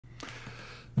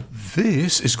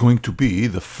This is going to be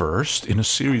the first in a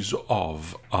series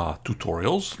of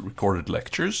tutorials, recorded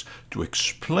lectures, to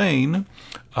explain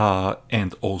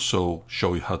and also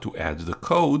show you how to add the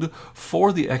code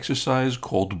for the exercise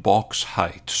called box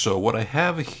height. So what I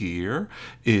have here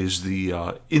is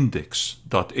the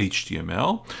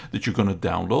index.html that you're going to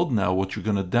download. Now what you're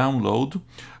going to download,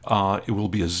 it will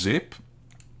be a zip.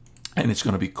 And it's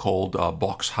going to be called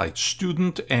box height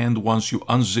student, and once you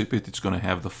unzip it, it's going to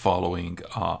have the following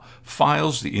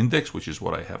files: the index, which is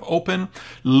what I have open.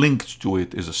 Linked to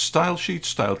it is a style sheet,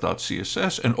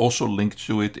 style.css, and also linked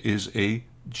to it is a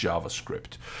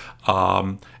JavaScript.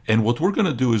 And what we're going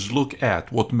to do is look at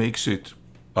what makes it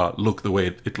look the way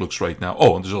it looks right now.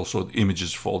 Oh, and there's also the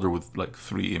images folder with like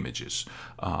 3 images,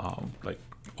 like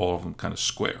all of them kind of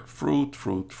square. Fruit,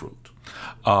 fruit, fruit.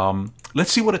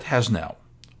 Let's see what it has now.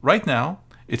 Right now,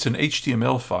 it's an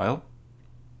HTML file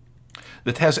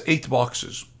that has 8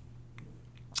 boxes.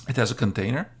 It has a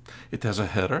container, it has a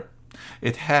header,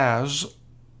 it has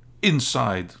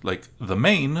inside, like the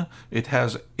main, it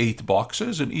has 8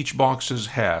 boxes, and each box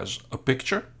has a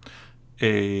picture,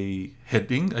 a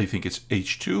heading, I think it's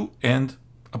H2, and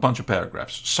a bunch of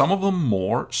paragraphs. Some of them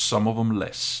more, some of them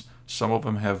less. Some of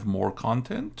them have more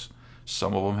content,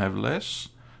 some of them have less,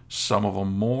 some of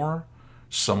them more,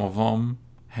 some of them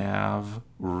have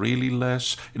really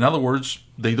less. In other words,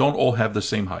 they don't all have the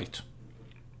same height.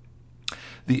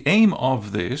 The aim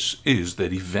of this is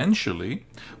that eventually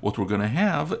what we're going to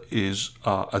have is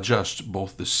adjust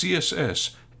both the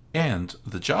CSS and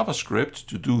the JavaScript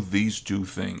to do these 2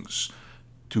 things,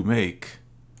 to make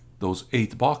those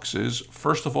 8 boxes,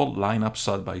 first of all, line up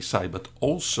side by side, but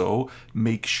also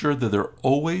make sure that they're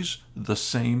always the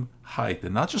same height,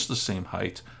 and not just the same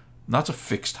height, not a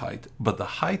fixed height, but the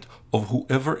height of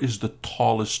whoever is the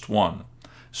tallest one.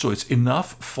 So it's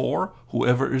enough for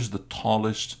whoever is the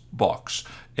tallest box.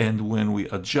 And when we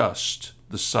adjust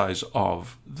the size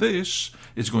of this,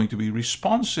 it's going to be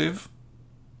responsive.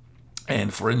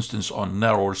 And for instance, on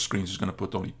narrower screens, it's going to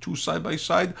put only 2 side by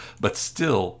side, but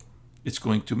still, it's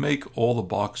going to make all the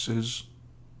boxes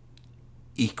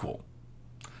equal.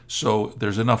 So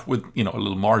there's enough with, a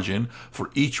little margin for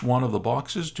each one of the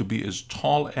boxes to be as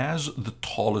tall as the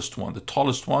tallest one. The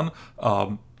tallest one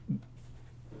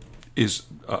is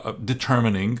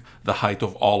determining the height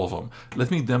of all of them.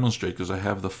 Let me demonstrate, because I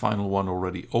have the final one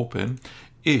already open.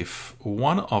 If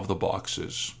one of the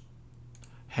boxes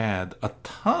had a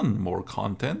ton more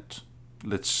content,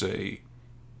 let's say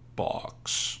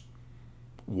box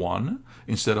 1,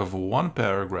 instead of 1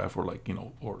 paragraph or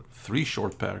or 3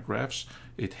 short paragraphs,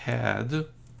 it had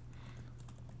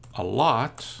a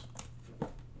lot,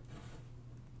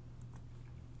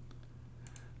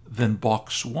 then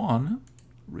box 1,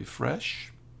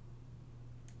 refresh,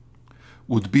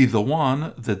 would be the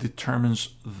one that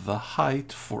determines the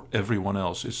height for everyone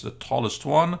else. It's the tallest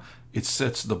one. It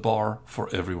sets the bar for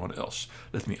everyone else.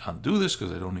 Let me undo this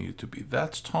because I don't need it to be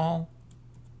that tall.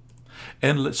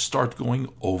 And let's start going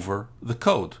over the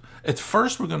code. At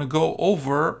first, we're going to go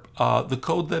over the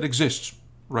code that exists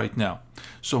right now.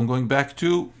 So I'm going back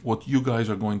to what you guys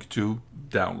are going to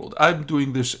download. I'm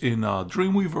doing this in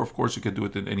Dreamweaver. Of course, you can do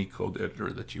it in any code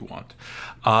editor that you want.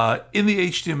 In the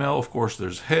HTML, of course,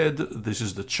 there's head. This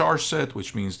is the char set,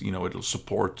 which means, it'll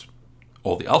support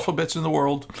all the alphabets in the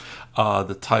world.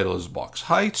 The title is box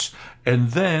heights.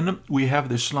 And then we have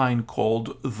this line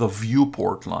called the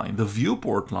viewport line. The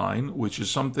viewport line, which is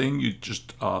something you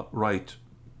just write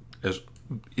as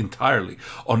entirely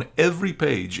on every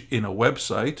page in a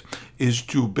website, is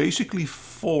to basically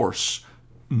force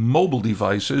mobile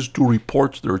devices to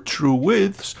report their true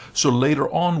widths, so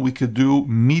later on we could do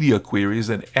media queries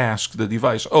and ask the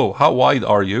device, oh, how wide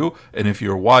are you? And if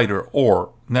you're wider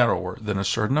or narrower than a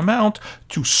certain amount,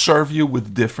 to serve you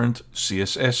with different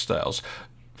CSS styles.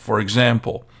 For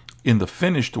example, in the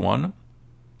finished one,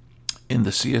 in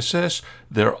the CSS,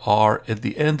 there are at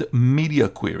the end media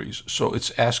queries. So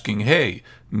it's asking, hey,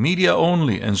 media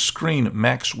only and screen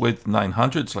max width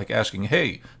 900. It's like asking,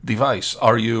 hey, device,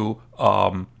 are you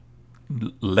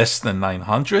less than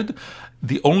 900?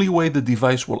 The only way the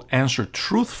device will answer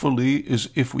truthfully is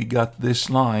if we got this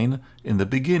line in the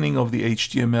beginning of the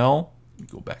HTML.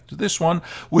 Go back to this one,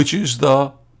 which is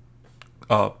the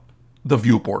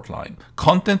viewport line.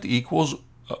 Content equals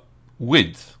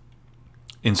width.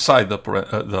 Inside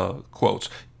the quotes,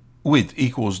 width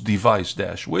equals device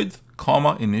dash width,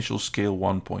 comma, initial scale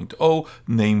 1.0,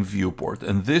 name viewport.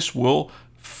 And this will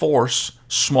force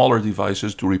smaller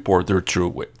devices to report their true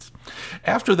width.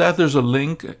 After that, there's a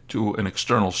link to an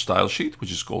external style sheet,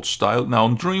 which is called Style. Now,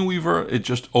 in Dreamweaver, it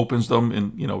just opens them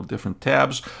in different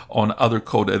tabs. On other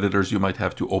code editors, you might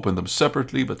have to open them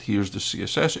separately, but here's the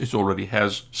CSS. It already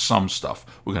has some stuff.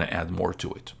 We're going to add more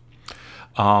to it.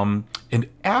 And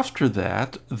after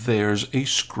that, there's a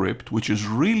script which is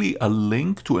really a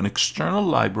link to an external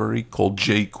library called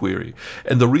jQuery.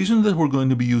 And the reason that we're going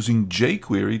to be using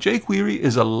jQuery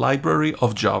is a library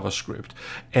of JavaScript.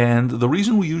 And the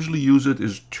reason we usually use it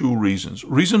is two reasons.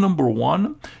 Reason number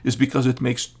one is because it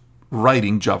makes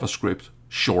writing JavaScript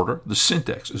shorter. The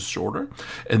syntax is shorter.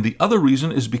 And the other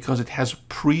reason is because it has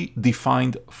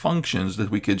predefined functions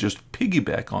that we could just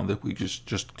piggyback on, that we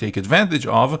just take advantage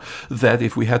of, that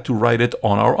if we had to write it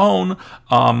on our own,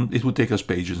 it would take us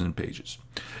pages and pages.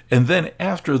 And then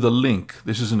after the link,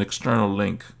 this is an external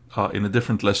link. In a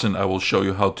different lesson, I will show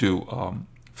you how to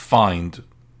find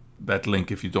that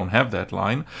link if you don't have that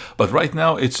line. But right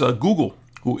now, it's Google,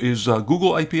 who is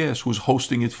Google IPS, who's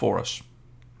hosting it for us.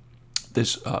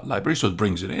 This library, so it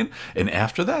brings it in. And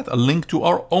after that, a link to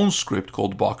our own script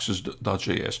called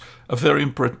boxes.js. A very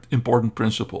important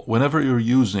principle. Whenever you're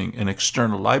using an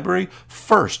external library,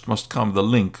 first must come the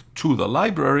link to the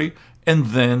library and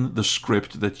then the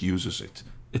script that uses it.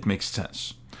 It makes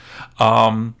sense.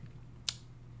 You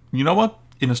know what?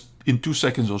 In 2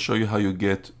 seconds, I'll show you how you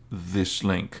get this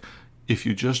link. If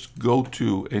you just go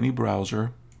to any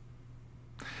browser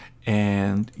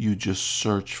and you just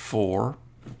search for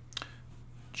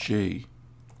jQuery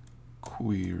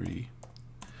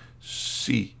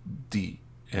CDN,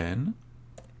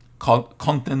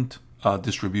 Content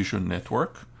Distribution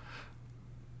Network.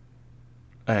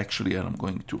 And I'm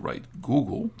going to write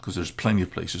Google because there's plenty of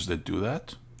places that do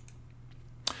that.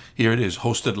 Here it is,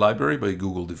 hosted library by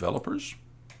Google developers.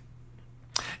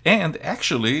 And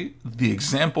actually, the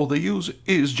example they use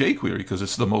is jQuery because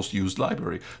it's the most used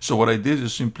library. So what I did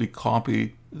is simply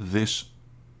copy this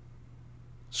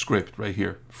script right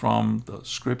here from the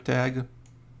script tag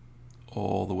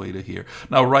all the way to here.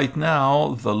 Now, right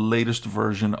now, the latest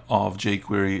version of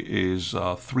jQuery is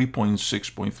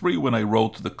 3.6.3. When I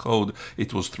wrote the code,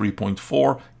 it was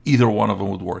 3.4. Either one of them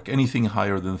would work. Anything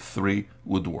higher than 3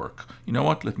 would work. You know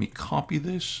what? Let me copy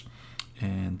this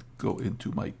and go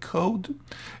into my code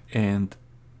and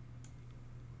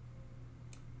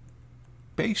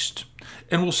paste.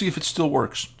 And we'll see if it still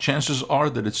works. Chances are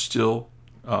that it still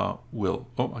will.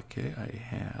 Oh, okay, I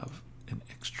have an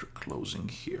extra closing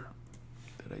here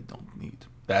that I don't need.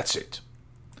 That's it.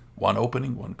 One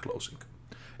opening, one closing.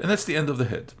 And that's the end of the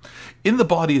head. In the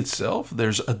body itself,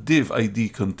 there's a div ID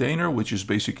container, which is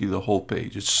basically the whole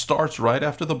page. It starts right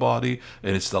after the body,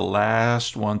 and it's the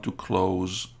last one to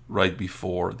close right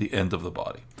before the end of the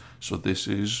body. So this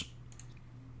is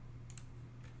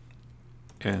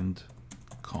end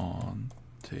container.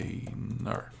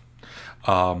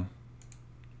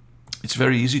 It's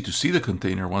very easy to see the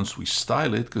container once we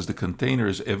style it because the container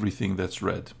is everything that's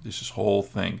read. This is whole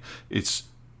thing. It's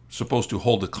supposed to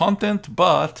hold the content,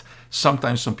 but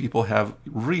sometimes some people have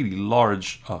really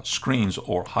large screens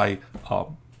or high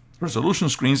resolution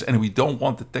screens, and we don't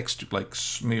want the text to like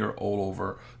smear all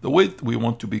over the width. We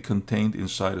want to be contained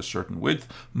inside a certain width.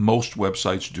 Most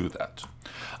websites do that.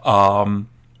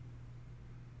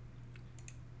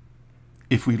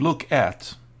 If we look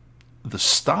at the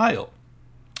style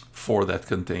for that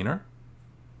container,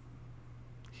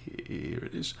 here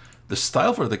it is. The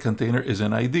style for the container is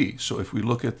an ID. So if we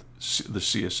look at the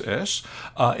CSS,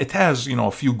 it has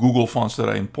a few Google fonts that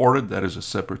I imported. That is a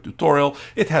separate tutorial.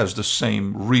 It has the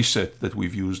same reset that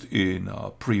we've used in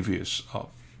previous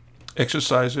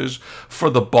exercises. For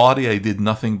the body, I did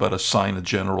nothing but assign a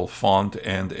general font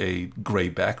and a gray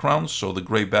background. So the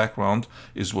gray background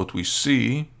is what we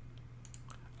see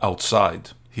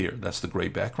outside here. That's the gray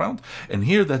background. And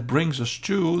here that brings us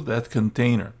to that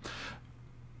container.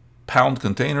 Pound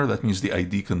container, that means the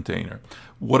ID container.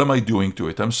 What am I doing to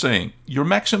it? I'm saying your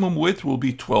maximum width will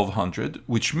be 1200,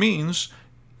 which means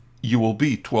you will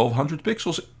be 1200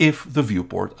 pixels if the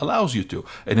viewport allows you to.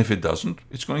 And if it doesn't,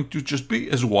 it's going to just be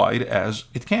as wide as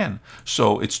it can.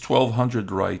 So it's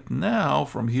 1200 right now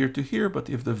from here to here, but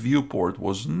if the viewport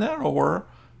was narrower,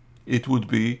 it would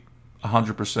be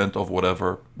 100% of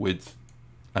whatever width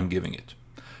I'm giving it.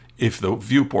 If the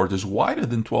viewport is wider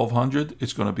than 1200,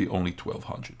 it's going to be only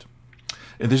 1200.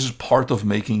 And this is part of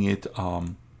making it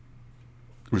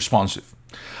responsive.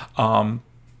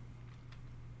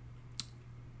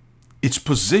 its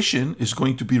position is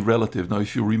going to be relative. Now,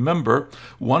 if you remember,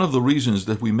 one of the reasons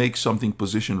that we make something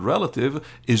position relative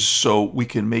is so we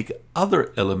can make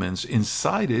other elements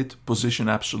inside it position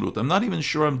absolute. I'm not even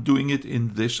sure I'm doing it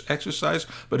in this exercise,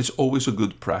 but it's always a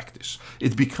good practice.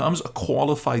 It becomes a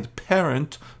qualified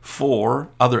parent for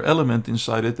other element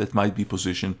inside it that might be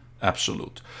position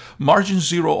absolute. Margin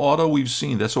 0 auto, we've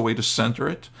seen, that's a way to center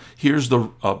it. Here's the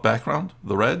background,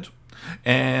 the red.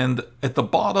 And at the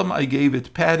bottom, I gave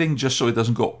it padding just so it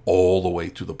doesn't go all the way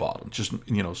to the bottom. Just,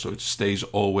 so it stays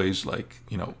always like,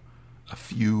 a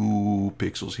few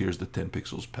pixels. Here's the 10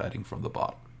 pixels padding from the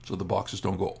bottom. So the boxes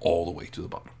don't go all the way to the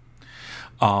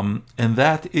bottom. And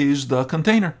that is the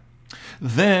container.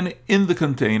 Then in the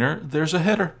container, there's a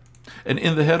header. And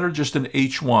in the header, just an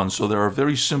H1. So there are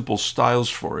very simple styles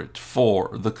for it.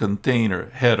 For the container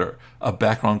header, a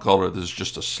background color that is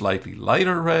just a slightly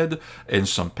lighter red and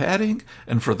some padding.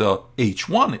 And for the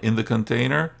H1 in the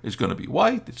container, it's going to be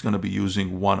white. It's going to be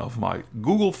using one of my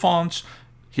Google fonts.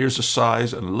 Here's a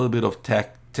size and a little bit of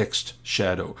text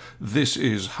shadow. This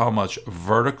is how much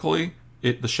vertically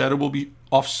the shadow will be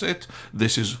offset.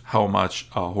 This is how much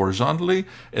horizontally,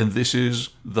 and this is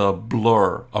the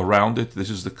blur around it. This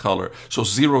is the color. So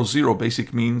 0, 0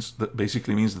 basically means that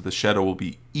the shadow will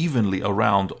be evenly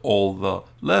around all the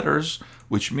letters,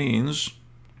 which means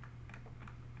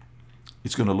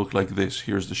it's going to look like this.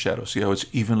 Here's the shadow. See how it's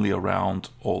evenly around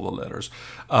all the letters.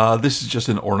 This is just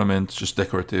an ornament, just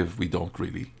decorative. We don't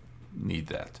really need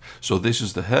that. So this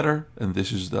is the header, and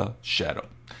this is the shadow.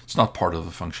 It's not part of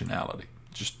the functionality.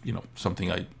 Just, something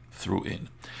I threw in.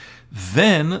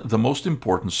 Then the most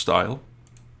important style.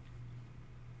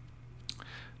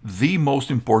 The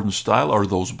most important style are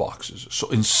those boxes. So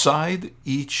inside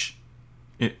each,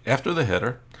 after the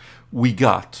header, we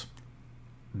got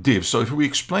divs. So if we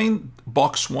explain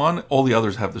box 1, all the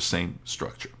others have the same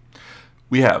structure.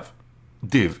 We have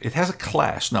div. It has a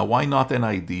class. Now, why not an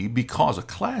ID? Because a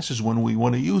class is when we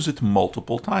want to use it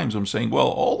multiple times. I'm saying, well,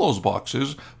 all those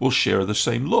boxes will share the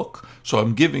same look. So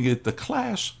I'm giving it the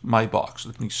class, my box.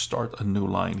 Let me start a new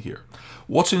line here.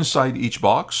 What's inside each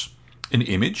box? An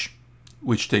image,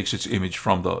 which takes its image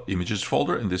from the images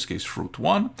folder, in this case,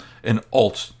 fruit1, an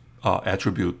alt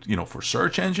attribute, for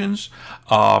search engines,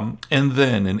 and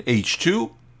then an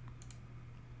H2,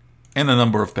 and a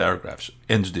number of paragraphs,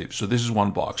 ends div. So this is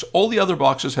one box. All the other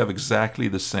boxes have exactly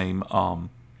the same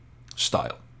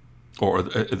style, or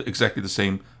exactly the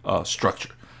same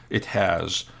structure. It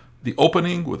has the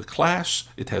opening with a class,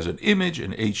 it has an image,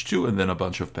 an H2, and then a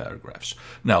bunch of paragraphs.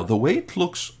 Now, the way it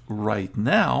looks right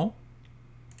now,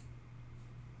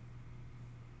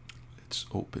 let's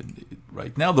open it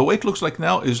right now. The way it looks like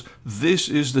now is this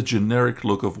is the generic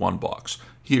look of one box.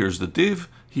 Here's the div,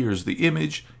 here's the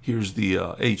image, here's the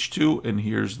H2, and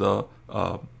here's the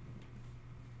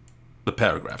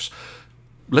paragraphs.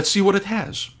 Let's see what it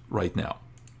has right now.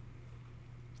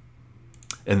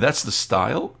 And that's the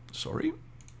style,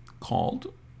 called,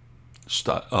 in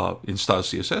style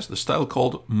CSS, the style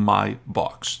called my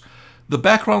box. The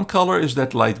background color is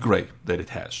that light gray that it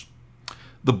has.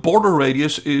 The border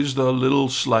radius is the little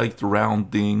slight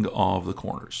rounding of the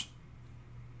corners.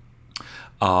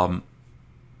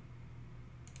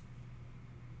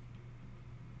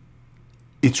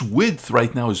 Its width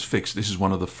right now is fixed. This is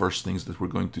one of the first things that we're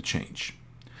going to change.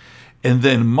 And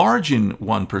then margin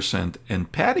 1%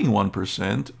 and padding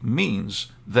 1%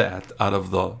 means that out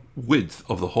of the width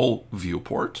of the whole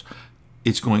viewport,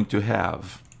 it's going to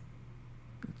have,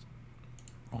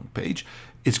 wrong page,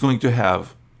 it's going to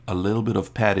have a little bit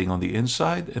of padding on the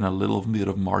inside and a little bit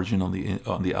of margin on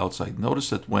the outside. Notice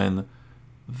that when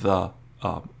the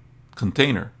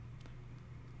container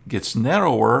gets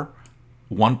narrower,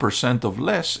 1% of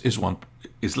less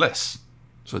is less.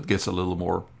 So it gets a little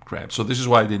more cramped. So this is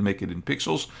why I didn't make it in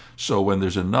pixels. So when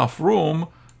there's enough room,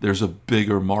 there's a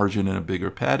bigger margin and a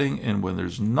bigger padding. And when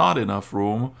there's not enough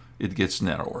room, it gets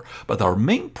narrower. But our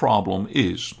main problem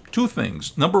is two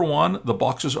things. Number one, the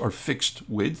boxes are fixed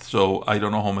width. So I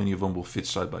don't know how many of them will fit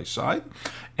side by side.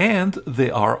 And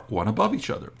they are one above each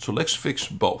other. So let's fix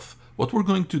both. What we're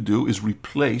going to do is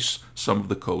replace some of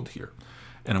the code here.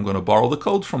 And I'm going to borrow the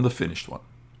code from the finished one.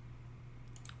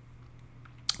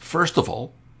 First of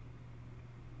all,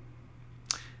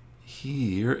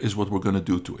 here is what we're going to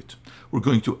do to it. We're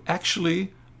going to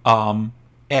actually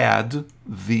add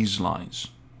these lines.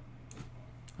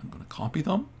 I'm going to copy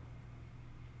them.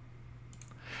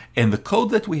 And the code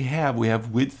that we have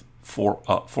width for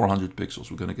 400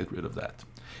 pixels. We're going to get rid of that.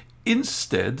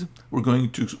 Instead, we're going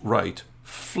to write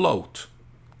float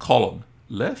column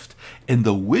left, and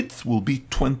the width will be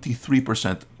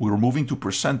 23%. We're moving to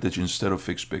percentage instead of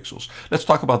fixed pixels. Let's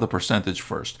talk about the percentage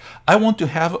first. I want to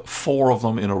have 4 of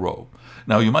them in a row.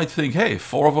 Now you might think, hey,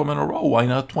 4 of them in a row, why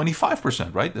not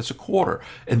 25%, right? That's a quarter.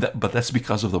 But that's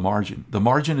because of the margin. The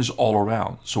margin is all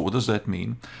around. So what does that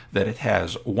mean? That it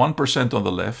has 1% on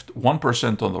the left,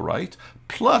 1% on the right,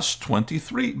 plus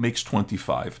 23 makes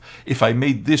 25. If I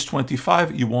made this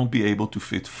 25, you won't be able to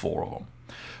fit 4 of them.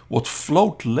 What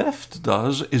float left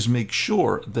does is make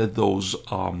sure that those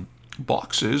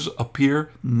boxes appear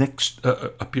next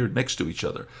to each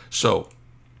other. So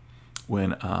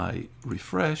when I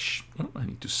refresh, I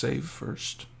need to save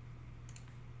first.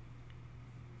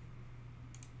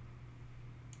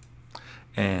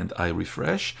 And I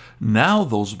refresh. Now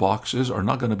those boxes are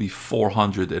not going to be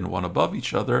 401 above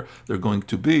each other. They're going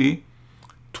to be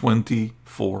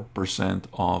 24%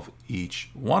 of each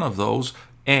one of those,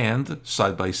 and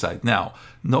side by side. Now,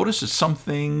 notice that some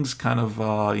things kind of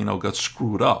got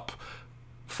screwed up.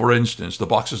 For instance, the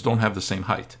boxes don't have the same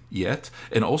height yet,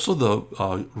 and also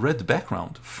the red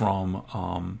background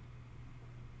from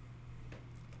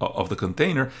of the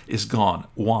container is gone.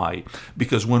 Why?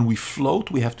 Because when we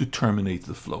float, we have to terminate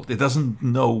the float. It doesn't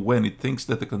know when. It thinks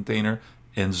that the container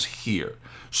ends here.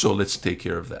 So let's take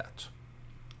care of that.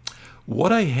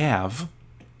 What I have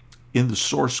in the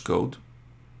source code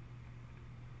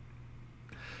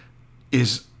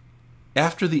is,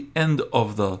 after the end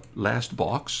of the last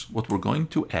box, what we're going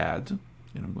to add,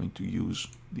 and I'm going to use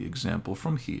the example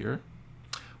from here,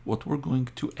 what we're going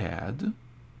to add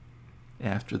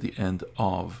after the end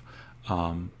of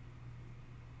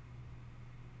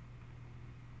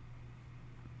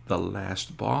the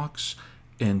last box,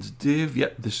 and div, yeah,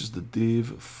 this is the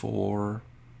div for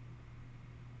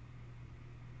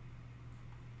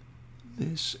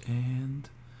this, and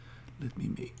let me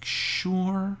make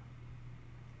sure.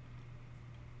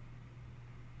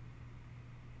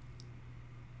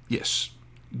 Yes,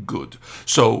 good.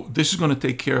 So this is going to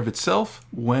take care of itself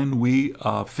when we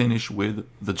finish with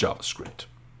the JavaScript.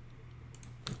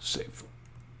 Save.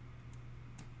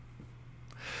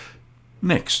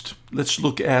 Next, let's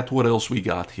look at what else we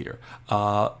got here.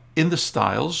 In the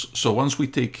styles, so once we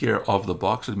take care of the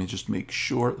box, let me just make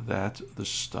sure that the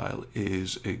style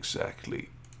is exactly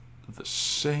the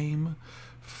same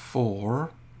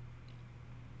for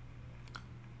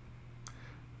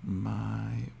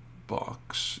my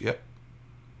box. Yep.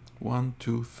 1,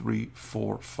 2, 3,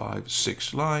 4, 5,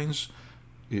 6 lines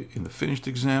in the finished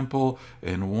example,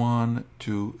 and 1,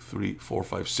 2, 3, 4,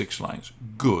 5, 6 lines.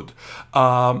 Good.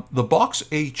 The box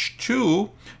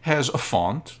H2 has a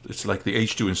font. It's like the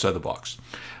H2 inside the box.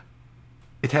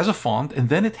 It has a font, and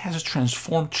then it has a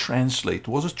transform translate.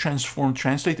 What is transform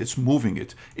translate? It's moving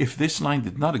it. If this line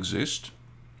did not exist,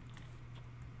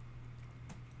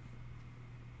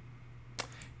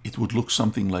 it would look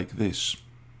something like this.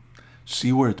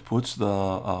 See where it puts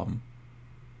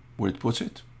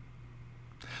it?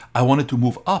 I wanted to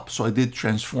move up, so I did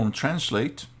transform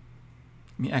translate.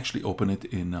 Let me actually open it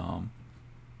in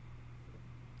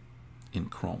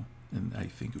Chrome, and I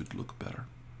think it would look better.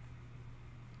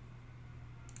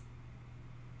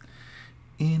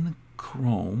 In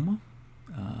Chrome,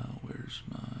 where's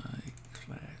my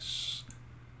class?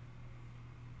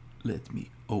 Let me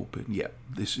open. Yeah,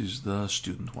 this is the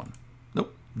student one.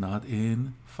 Nope, not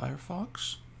in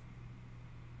Firefox.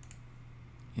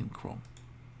 In Chrome.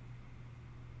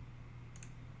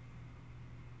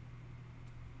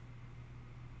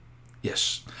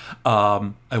 Yes,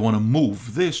 I want to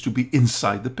move this to be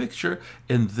inside the picture,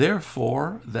 and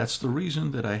therefore that's the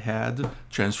reason that I had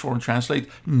transform translate.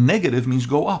 Negative means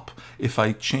go up. If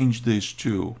I change this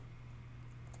to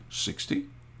 60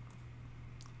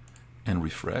 and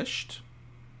refreshed,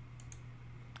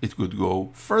 it could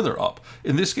go further up.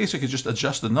 In this case, I could just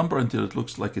adjust the number until it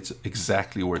looks like it's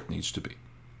exactly where it needs to be.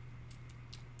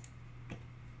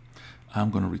 I'm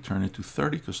going to return it to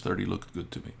 30 because 30 looked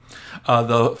good to me.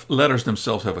 The letters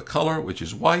themselves have a color, which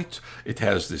is white. It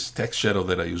has this text shadow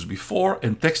that I used before,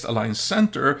 and text align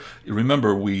center.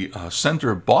 Remember, we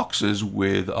center boxes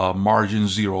with margin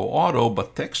 0 auto,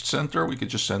 but text center, we could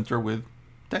just center with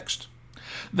text.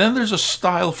 Then there's a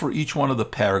style for each one of the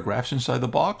paragraphs inside the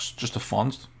box, just a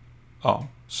font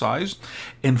size.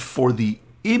 And for the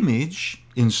image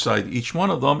inside each one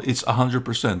of them, it's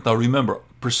 100%. Now remember,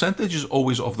 percentage is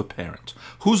always of the parent.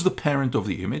 Who's the parent of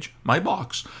the image? My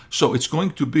box. So it's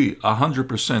going to be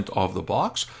 100% of the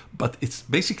box, but it's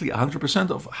basically 100%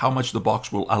 of how much the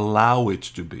box will allow it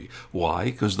to be. Why?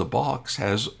 Because the box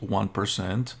has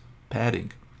 1%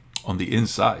 padding on the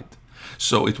inside.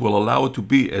 So it will allow it to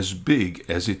be as big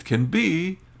as it can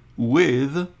be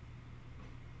with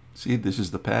See, this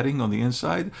is the padding on the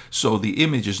inside. So the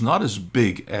image is not as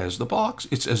big as the box.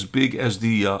 It's as big as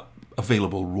the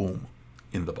available room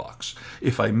in the box.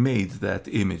 If I made that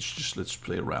image, just let's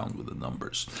play around with the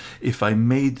numbers. If I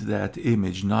made that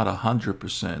image not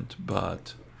 100%,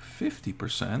 but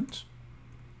 50%,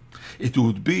 it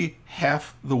would be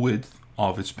half the width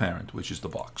of its parent, which is the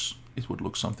box. It would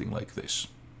look something like this.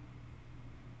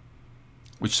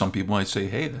 Which some people might say,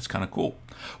 hey, that's kind of cool.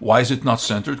 Why is it not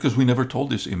centered? Because we never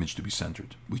told this image to be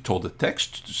centered. We told the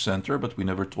text to center, but we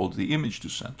never told the image to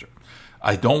center.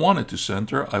 I don't want it to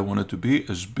center. I want it to be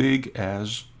as big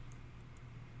as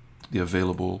the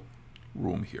available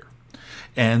room here.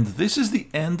 And this is the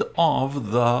end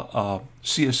of the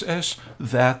CSS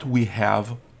that we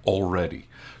have already.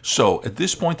 So at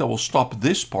this point, I will stop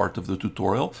this part of the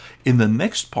tutorial. In the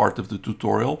next part of the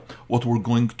tutorial, what we're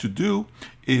going to do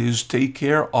is take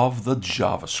care of the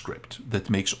JavaScript that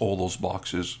makes all those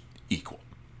boxes equal.